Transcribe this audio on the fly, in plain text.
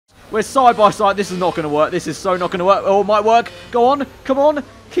We're side by side. This is not going to work. This is so not going to work. Oh, it might work. Go on. Come on.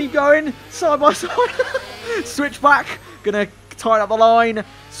 Keep going. Side by side. Switch back. Gonna tie up the line.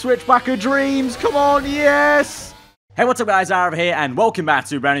 Switch back of dreams. Come on. Yes. Hey, what's up guys, aarava here, and welcome back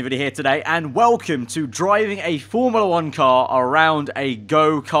to a brand new video here today, and welcome to driving a Formula 1 car around a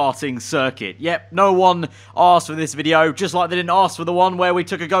Go-Karting circuit. Yep, no one asked for this video, just like they didn't ask for the one where we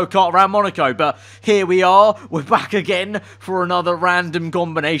took a Go-Kart around Monaco, but here we are, we're back again for another random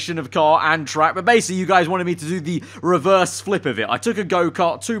combination of car and track, but basically you guys wanted me to do the reverse flip of it. I took a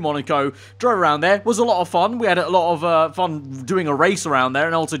Go-Kart to Monaco, drove around there, was a lot of fun, we had a lot of fun doing a race around there,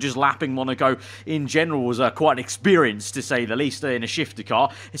 and also just lapping Monaco in general was quite an experience, to say the least, in a shifter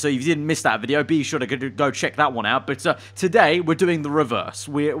car. So if you didn't miss that video, be sure to go check that one out. But today we're doing the reverse.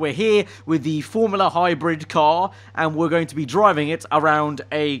 We're here with the Formula hybrid car, and we're going to be driving it around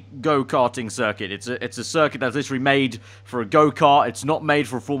a go-karting circuit. It's a circuit that's literally made for a go-kart. It's not made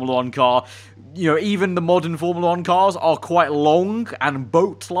for a Formula 1 car. You know, even the modern Formula 1 cars are quite long and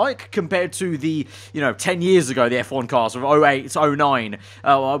boat-like compared to the, 10 years ago, the F1 cars of 08, 09,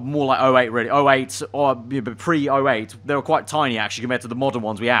 more like 08 really, 08 or pre-08. They were quite tiny actually compared to the modern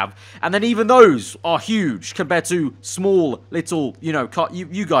ones we have. And then even those are huge compared to small, little,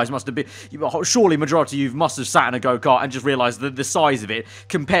 you guys must have been, surely majority of you must have sat in a go-kart and just realised that the size of it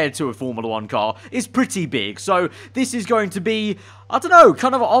compared to a Formula 1 car is pretty big. So this is going to be, I don't know,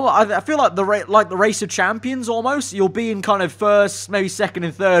 kind of, I feel like the race of champions almost. You'll be in kind of first, maybe second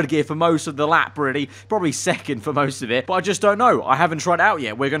and third gear for most of the lap, really. Probably second for most of it, but I just don't know. I haven't tried it out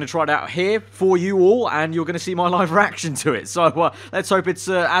yet. We're going to try it out here for you all, and you're going to see my live reaction to it. So let's hope it's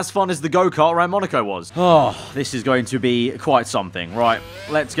as fun as the go-kart around Monaco was. Oh, this is going to be quite something. Right,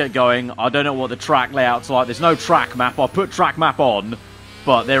 let's get going. I don't know what the track layout's like. There's no track map. I'll put track map on,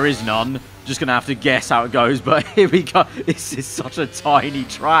 but there is none. Just gonna have to guess how it goes, but here we go. This is such a tiny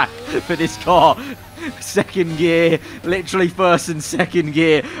track for this car. Second gear, literally first and second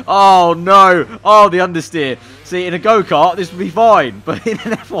gear. Oh no, oh the understeer. See, in a go-kart this would be fine, but in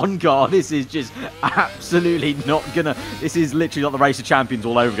an F1 car this is just absolutely not gonna, this is literally like the race of champions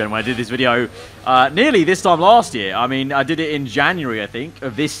all over again. When I did this video nearly this time last year, I mean I did it in January I think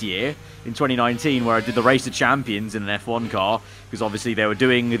of this year, in 2019, where I did the Race of Champions in an F1 car, because obviously they were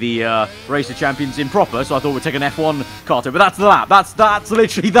doing the Race of Champions in proper, so I thought we'd take an F1 car to it. But that's the lap. That's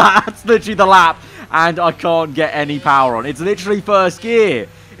literally the lap, and I can't get any power on. It's literally first gear.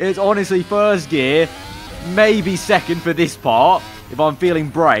 It's honestly first gear, maybe second for this part, if I'm feeling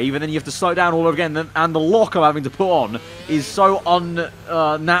brave, and then you have to slow down all over again, and the lock I'm having to put on is so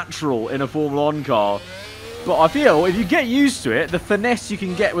unnatural in a Formula 1 car. But I feel if you get used to it, the finesse you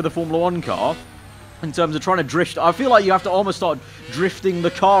can get with a Formula 1 car, in terms of trying to drift, I feel like you have to almost start drifting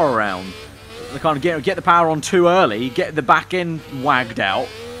the car around. To kind of get the power on too early, get the back end wagged out,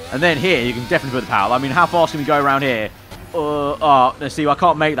 and then here you can definitely put the power. I mean, how fast can we go around here? Let's see, I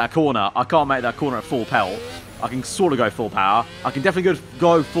can't make that corner. I can't make that corner at full pelt. I can sort of go full power. I can definitely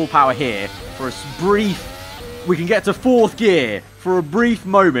go full power here for a brief. We can get to fourth gear for a brief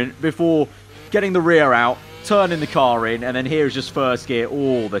moment before getting the rear out, turning the car in, and then here is just first gear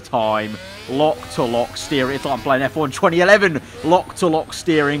all the time. Lock-to-lock steering. It's like I'm playing F1 2011. Lock-to-lock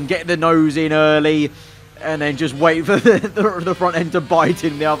steering. Get the nose in early, and then just wait for the front end to bite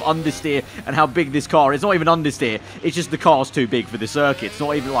in. They have understeer, and how big this car is. It's not even understeer. It's just the car's too big for the circuit. It's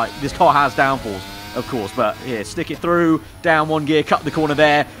not even like, this car has downfalls, of course, but here, stick it through, down one gear, cut the corner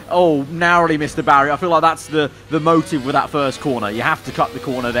there. Oh, narrowly missed the barrier. I feel like that's the motive with that first corner. You have to cut the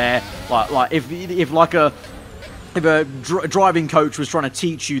corner there. Like if a driving coach was trying to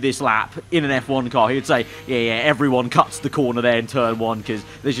teach you this lap in an F1 car, he'd say, yeah, everyone cuts the corner there in turn one, because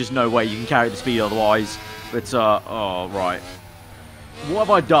there's just no way you can carry the speed otherwise. But, oh, right. What have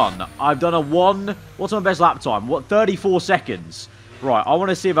I done? I've done a what's my best lap time? 34 seconds. Right, I want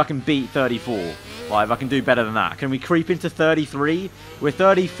to see if I can beat 34. Like, if I can do better than that. Can we creep into 33? We're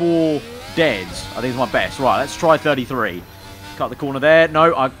 34 dead. I think it's my best. Right, let's try 33. Cut the corner there.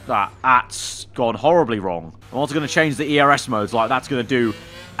 No, that's gone horribly wrong. I'm also going to change the ERS modes. Like, that's going to do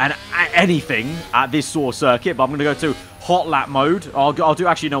anything at this sort of circuit. But I'm going to go to hot lap mode. I'll do,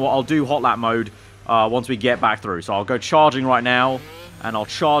 actually, you know what? I'll do hot lap mode once we get back through. So I'll go charging right now, and I'll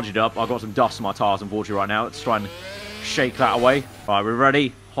charge it up. I've got some dust in my tires, unfortunately, right now. Let's try and shake that away. All right, we're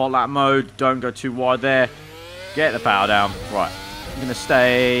ready. Hot lap mode. Don't go too wide there. Get the power down. Right. I'm going to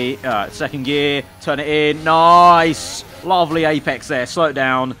stay second gear. Turn it in. Nice. Lovely apex there. Slow it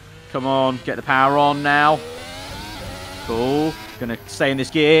down. Come on. Get the power on now. Cool. Going to stay in this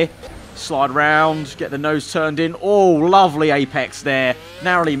gear. Slide around. Get the nose turned in. Oh, lovely apex there.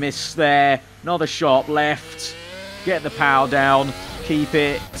 Narrowly missed there. Another sharp left. Get the power down. Keep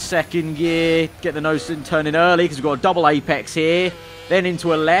it. Second gear. Get the nose turn in early because we've got a double apex here. Then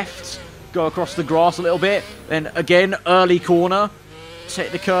into a left. Go across the grass a little bit. Then again, early corner.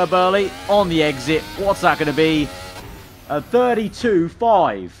 Take the curb early. On the exit. What's that going to be? A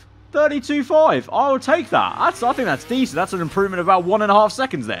 32.5. 32.5. I will take that. I think that's decent. That's an improvement of about 1.5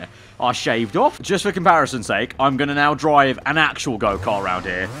 seconds there. I shaved off. Just for comparison's sake, I'm going to now drive an actual go-kart around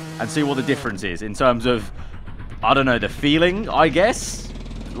here and see what the difference is in terms of, I don't know, the feeling, I guess.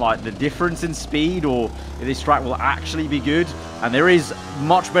 Like the difference in speed, or if this track will actually be good. And there is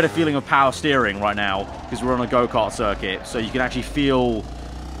much better feeling of power steering right now because we're on a go-kart circuit. So you can actually feel,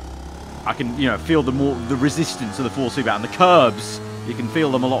 I can, you know, feel the resistance of the force feedback, and the curbs, you can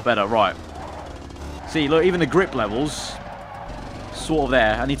feel them a lot better. Right. See, look, even the grip levels, sort of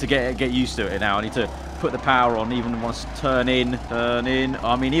there. I need to get used to it now. I need to put the power on, even once turn in.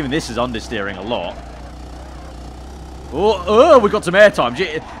 I mean, even this is understeering a lot. Oh, we got some airtime.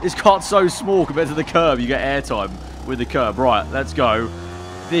 This cart's so small compared to the curb. You get airtime with the curb. Right, let's go.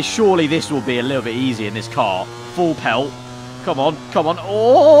 Surely this will be a little bit easier in this car. Full pelt. Come on, come on.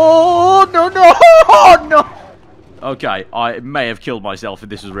 Oh, no, no, oh, no. Okay, I may have killed myself if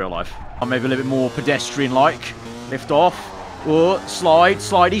this was real life. I'm maybe a little bit more pedestrian-like. Lift off. Oh, slide,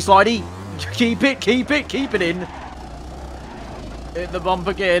 slidey, slidey. Keep it in. Hit the bump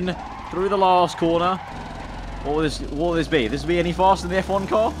again. Through the last corner. What will this be? This will be any faster than the F1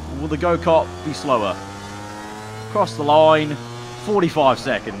 car? Or will the go-kart be slower? Cross the line. 45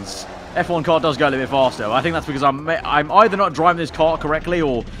 seconds. F1 car does go a little bit faster. I think that's because I'm either not driving this kart correctly,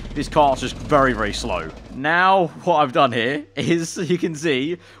 or this kart's just very, very slow. Now, what I've done here is, you can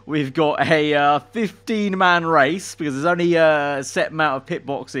see, we've got a 15-man race, because there's only a set amount of pit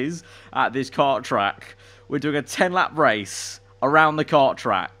boxes at this kart track. We're doing a 10-lap race around the kart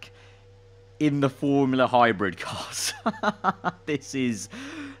track in the Formula Hybrid cars. This is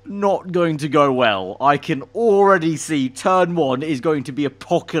not going to go well. I can already see turn 1 is going to be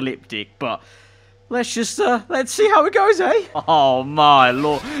apocalyptic, but let's see how it goes, eh? Oh my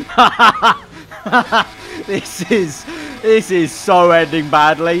lord. This is so ending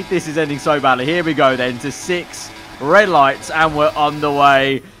badly. This is ending so badly. Here we go then to 6 red lights and we're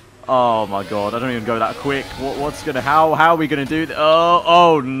underway. Oh my god, I don't even go that quick. How are we gonna do that?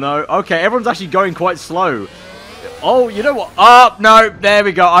 Oh no. Okay, everyone's actually going quite slow. Oh, you know what? Oh, no, there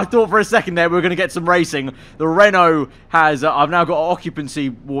we go. I thought for a second there we were going to get some racing. The Renault has, I've now got an occupancy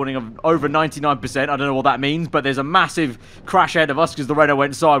warning of over 99%. I don't know what that means, but there's a massive crash ahead of us because the Renault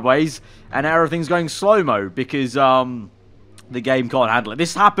went sideways. And now everything's going slow-mo because the game can't handle it.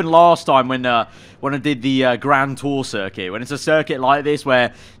 This happened last time when I did the Grand Tour circuit. When it's a circuit like this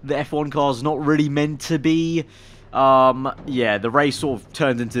where the F1 car's not really meant to be. Yeah, the race sort of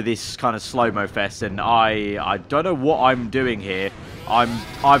turns into this kind of slow-mo fest, and I don't know what I'm doing here.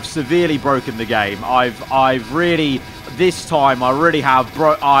 I've severely broken the game. I've really, this time I really have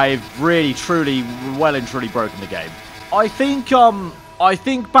I've really truly well and truly broken the game. I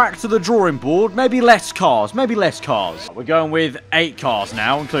think back to the drawing board. Maybe less cars. We're going with 8 cars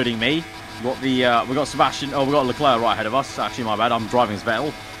now, including me. We got Sebastian. Oh, we got Leclerc right ahead of us. Actually, my bad. I'm driving as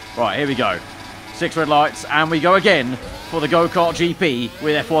Vettel. Right, here we go. 6 red lights, and we go again for the Go-Kart GP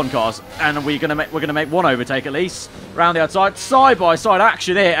with F1 cars, and we're gonna make one overtake at least. Round the outside, side-by-side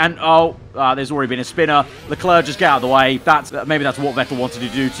action here, and there's already been a spinner. Leclerc, just get out of the way. Maybe that's what Vettel wanted to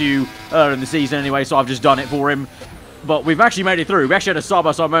do to you earlier in the season anyway, so I've just done it for him. But we've actually made it through. We actually had a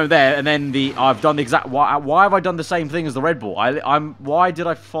side-by-side moment there, and then I've done the exact. Why have I done the same thing as the Red Bull? Why did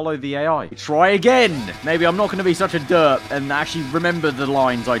I follow the AI? Try again. Maybe I'm not going to be such a derp and actually remember the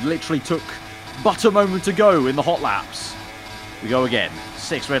lines. I literally took but a moment to go in the hot laps. We go again.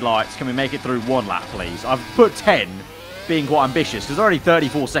 6 red lights. Can we make it through 1 lap, please? I've put 10, being quite ambitious, because they're only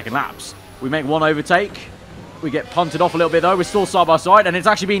 34-second laps. We make 1 overtake. We get punted off a little bit, though. We're still side by side, and it's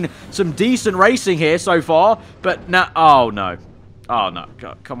actually been some decent racing here so far. But now, oh no. Oh no.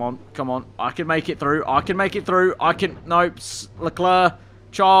 Come on. Come on. I can make it through. Nope. Leclerc.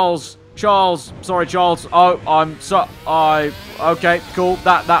 Charles. Sorry, Charles. Oh, okay, cool.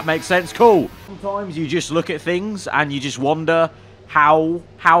 That makes sense. Cool. Sometimes you just look at things and you just wonder how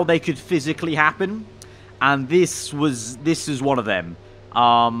they could physically happen. And this is one of them.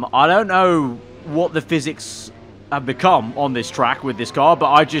 I don't know what the physics have become on this track with this car, but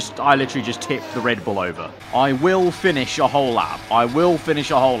I literally just tipped the Red Bull over. I will finish a whole lap.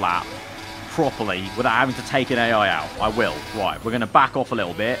 Properly without having to take an AI out. I will. Right, we're going to back off a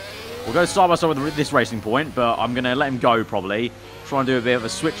little bit. We'll go side by side with this racing point, but I'm going to let him go probably. Try and do a bit of a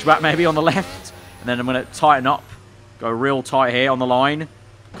switchback maybe on the left. And then I'm going to tighten up. Go real tight here on the line.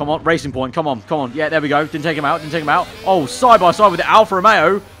 Come on, Racing Point. Come on, come on. Yeah, there we go. Didn't take him out. Didn't take him out. Oh, side by side with the Alfa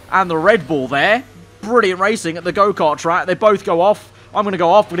Romeo and the Red Bull there. Brilliant racing at the Go-Kart track. They both go off. I'm going to go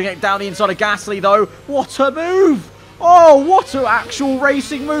off. We're going to get down the inside of Gasly, though. What a move. Oh, what an actual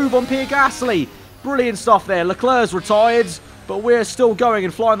racing move on Pierre Gasly. Brilliant stuff there. Leclerc's retired, but we're still going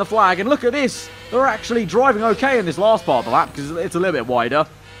and flying the flag. And look at this. They're actually driving okay in this last part of the lap because it's a little bit wider.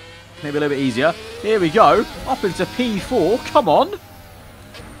 Maybe a little bit easier. Here we go. Up into P4. Come on.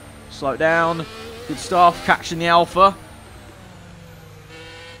 Slow down. Good stuff. Catching the Alpha.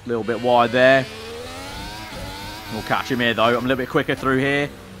 A little bit wide there. We'll catch him here though. I'm a little bit quicker through here.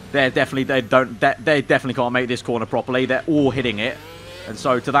 They definitely can't make this corner properly. They're all hitting it. And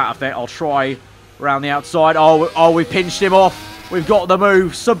so to that effect, I'll try around the outside. Oh, we pinched him off. We've got the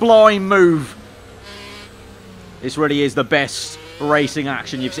move. Sublime move. This really is the best racing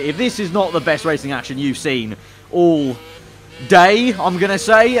action you've seen. If this is not the best racing action you've seen all day, I'm going to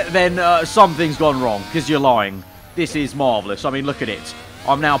say, then something's gone wrong, because you're lying. This is marvellous. I mean, look at it.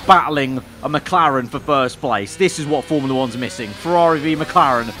 I'm now battling a McLaren for first place. This is what Formula 1's missing. Ferrari v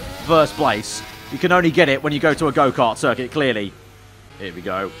McLaren, first place. You can only get it when you go to a go-kart circuit, clearly. Here we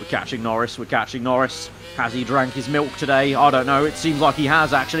go. We're catching Norris. We're catching Norris. Has he drank his milk today? I don't know. It seems like he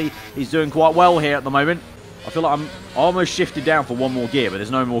has, actually. He's doing quite well here at the moment. I feel like I'm almost shifted down for one more gear, but there's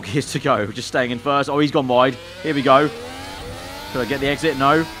no more gears to go. Just staying in first. Oh, he's gone wide. Here we go. Could I get the exit?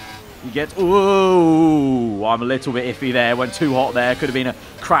 No. You get... Ooh, I'm a little bit iffy there. Went too hot there. Could have been a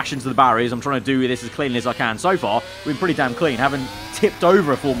crash into the barriers. I'm trying to do this as cleanly as I can. So far, we've been pretty damn clean. Haven't tipped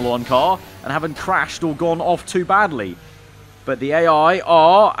over a Formula 1 car and haven't crashed or gone off too badly. But the AI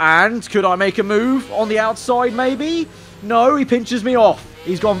are... And could I make a move on the outside, maybe? No, he pinches me off.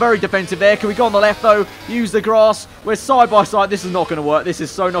 He's gone very defensive there. Can we go on the left, though? Use the grass. We're side by side. This is not going to work. This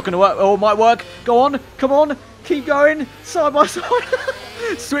is so not going to work. Oh, it might work. Go on. Come on. Keep going. Side by side.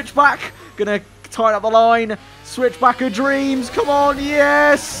 Switch back. Gonna tighten up the line. Switch back of dreams. Come on.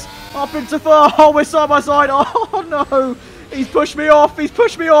 Yes. Up into first. Oh, we're side by side. Oh, no. He's pushed me off. He's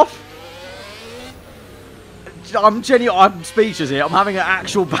pushed me off. I'm speechless here. I'm having an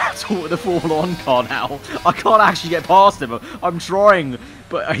actual battle with the Formula 1 car now. I can't actually get past him. I'm trying,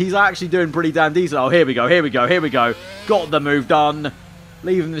 but he's actually doing pretty damn decent. Oh, here we go, here we go, here we go. Got the move done.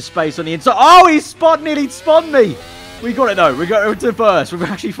 Leaving the space on the inside. Oh, nearly spun me. We got it, though. We got it to first. We've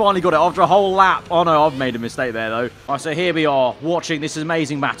actually finally got it after a whole lap. Oh, no, I've made a mistake there, though. All right, so here we are, watching this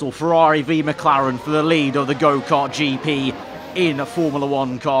amazing battle. Ferrari v McLaren for the lead of the Go-Kart GP. In Formula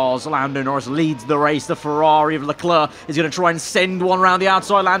 1 cars, Lando Norris leads the race. The Ferrari of Leclerc is going to try and send one around the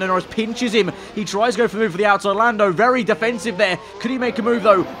outside. Lando Norris pinches him. He tries to go for the move for the outside. Lando very defensive there. Could he make a move,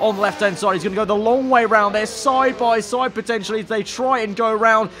 though, on the left-hand side? He's going to go the long way around there, side by side, potentially, as they try and go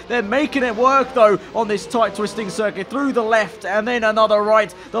around. They're making it work, though, on this tight twisting circuit. Through the left, and then another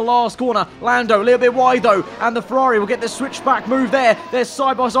right. The last corner, Lando, a little bit wide, though, and the Ferrari will get the switchback move there. They're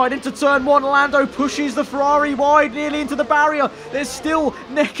side by side into turn one. Lando pushes the Ferrari wide, nearly into the barrier. They're still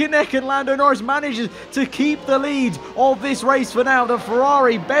neck and neck, and Lando Norris manages to keep the lead of this race for now. The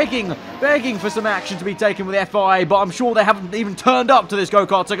Ferrari begging for some action to be taken with the FIA, but I'm sure they haven't even turned up to this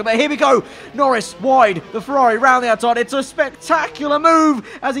go-kart circuit. But here we go. Norris wide, the Ferrari round the outside. It's a spectacular move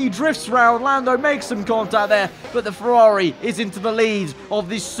as he drifts round. Lando makes some contact there, but the Ferrari is into the lead of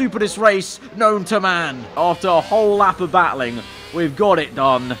this stupidest race known to man. After a whole lap of battling, we've got it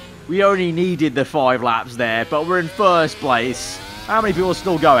done. We only needed the 5 laps there, but we're in first place. How many people are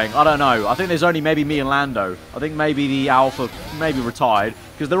still going? I don't know. I think there's only maybe me and Lando. I think maybe the Alpha maybe retired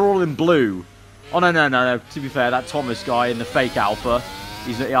because they're all in blue. Oh, no. To be fair, that Thomas guy in the fake Alpha,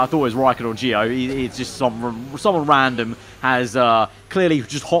 I thought it was Raikkonen or Gio. He's just someone random has clearly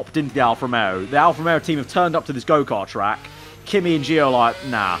just hopped into the Alfa Romeo. The Alfa Romeo team have turned up to this go-kart track. Kimi and Gio are like,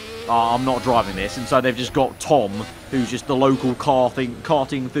 nah, I'm not driving this. And so they've just got Tom, who's just the local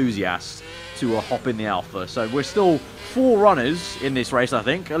karting enthusiast, to hop in the Alpha. So we're still 4 runners in this race, I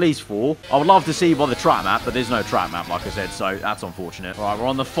think. At least 4. I would love to see by the track map, but there's no track map, like I said, so that's unfortunate. All right, we're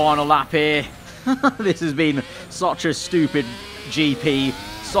on the final lap here. This has been such a stupid GP,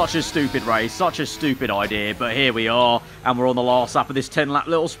 such a stupid race, such a stupid idea, but here we are, and we're on the last lap of this 10-lap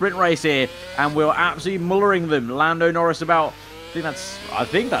little sprint race here, and we're absolutely mullering them. Lando Norris about... I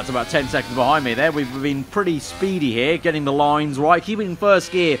think that's about 10 seconds behind me there. We've been pretty speedy here, getting the lines right, keeping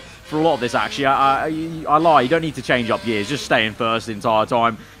first gear for a lot of this, actually. I lie, you don't need to change up gears. Just stay in first the entire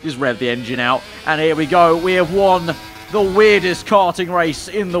time. Just rev the engine out. And here we go. We have won the weirdest karting race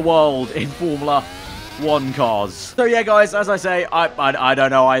in the world in Formula 1 cars. So yeah, guys, as I say, I don't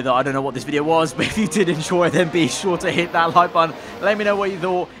know either. I don't know what this video was, but if you did enjoy, then be sure to hit that like button. Let me know what you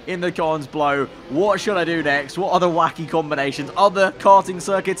thought in the comments below. What should I do next? What other wacky combinations? Other karting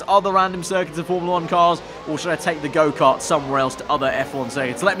circuits? Other random circuits of Formula 1 cars? Or should I take the go-kart somewhere else to other F1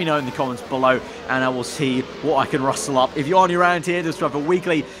 circuits? Let me know in the comments below, and I will see what I can rustle up. If you are new around here, just for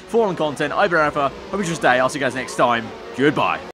weekly Formula 1 content, I've been aarava. Hope you enjoy your day. I'll see you guys next time. Goodbye.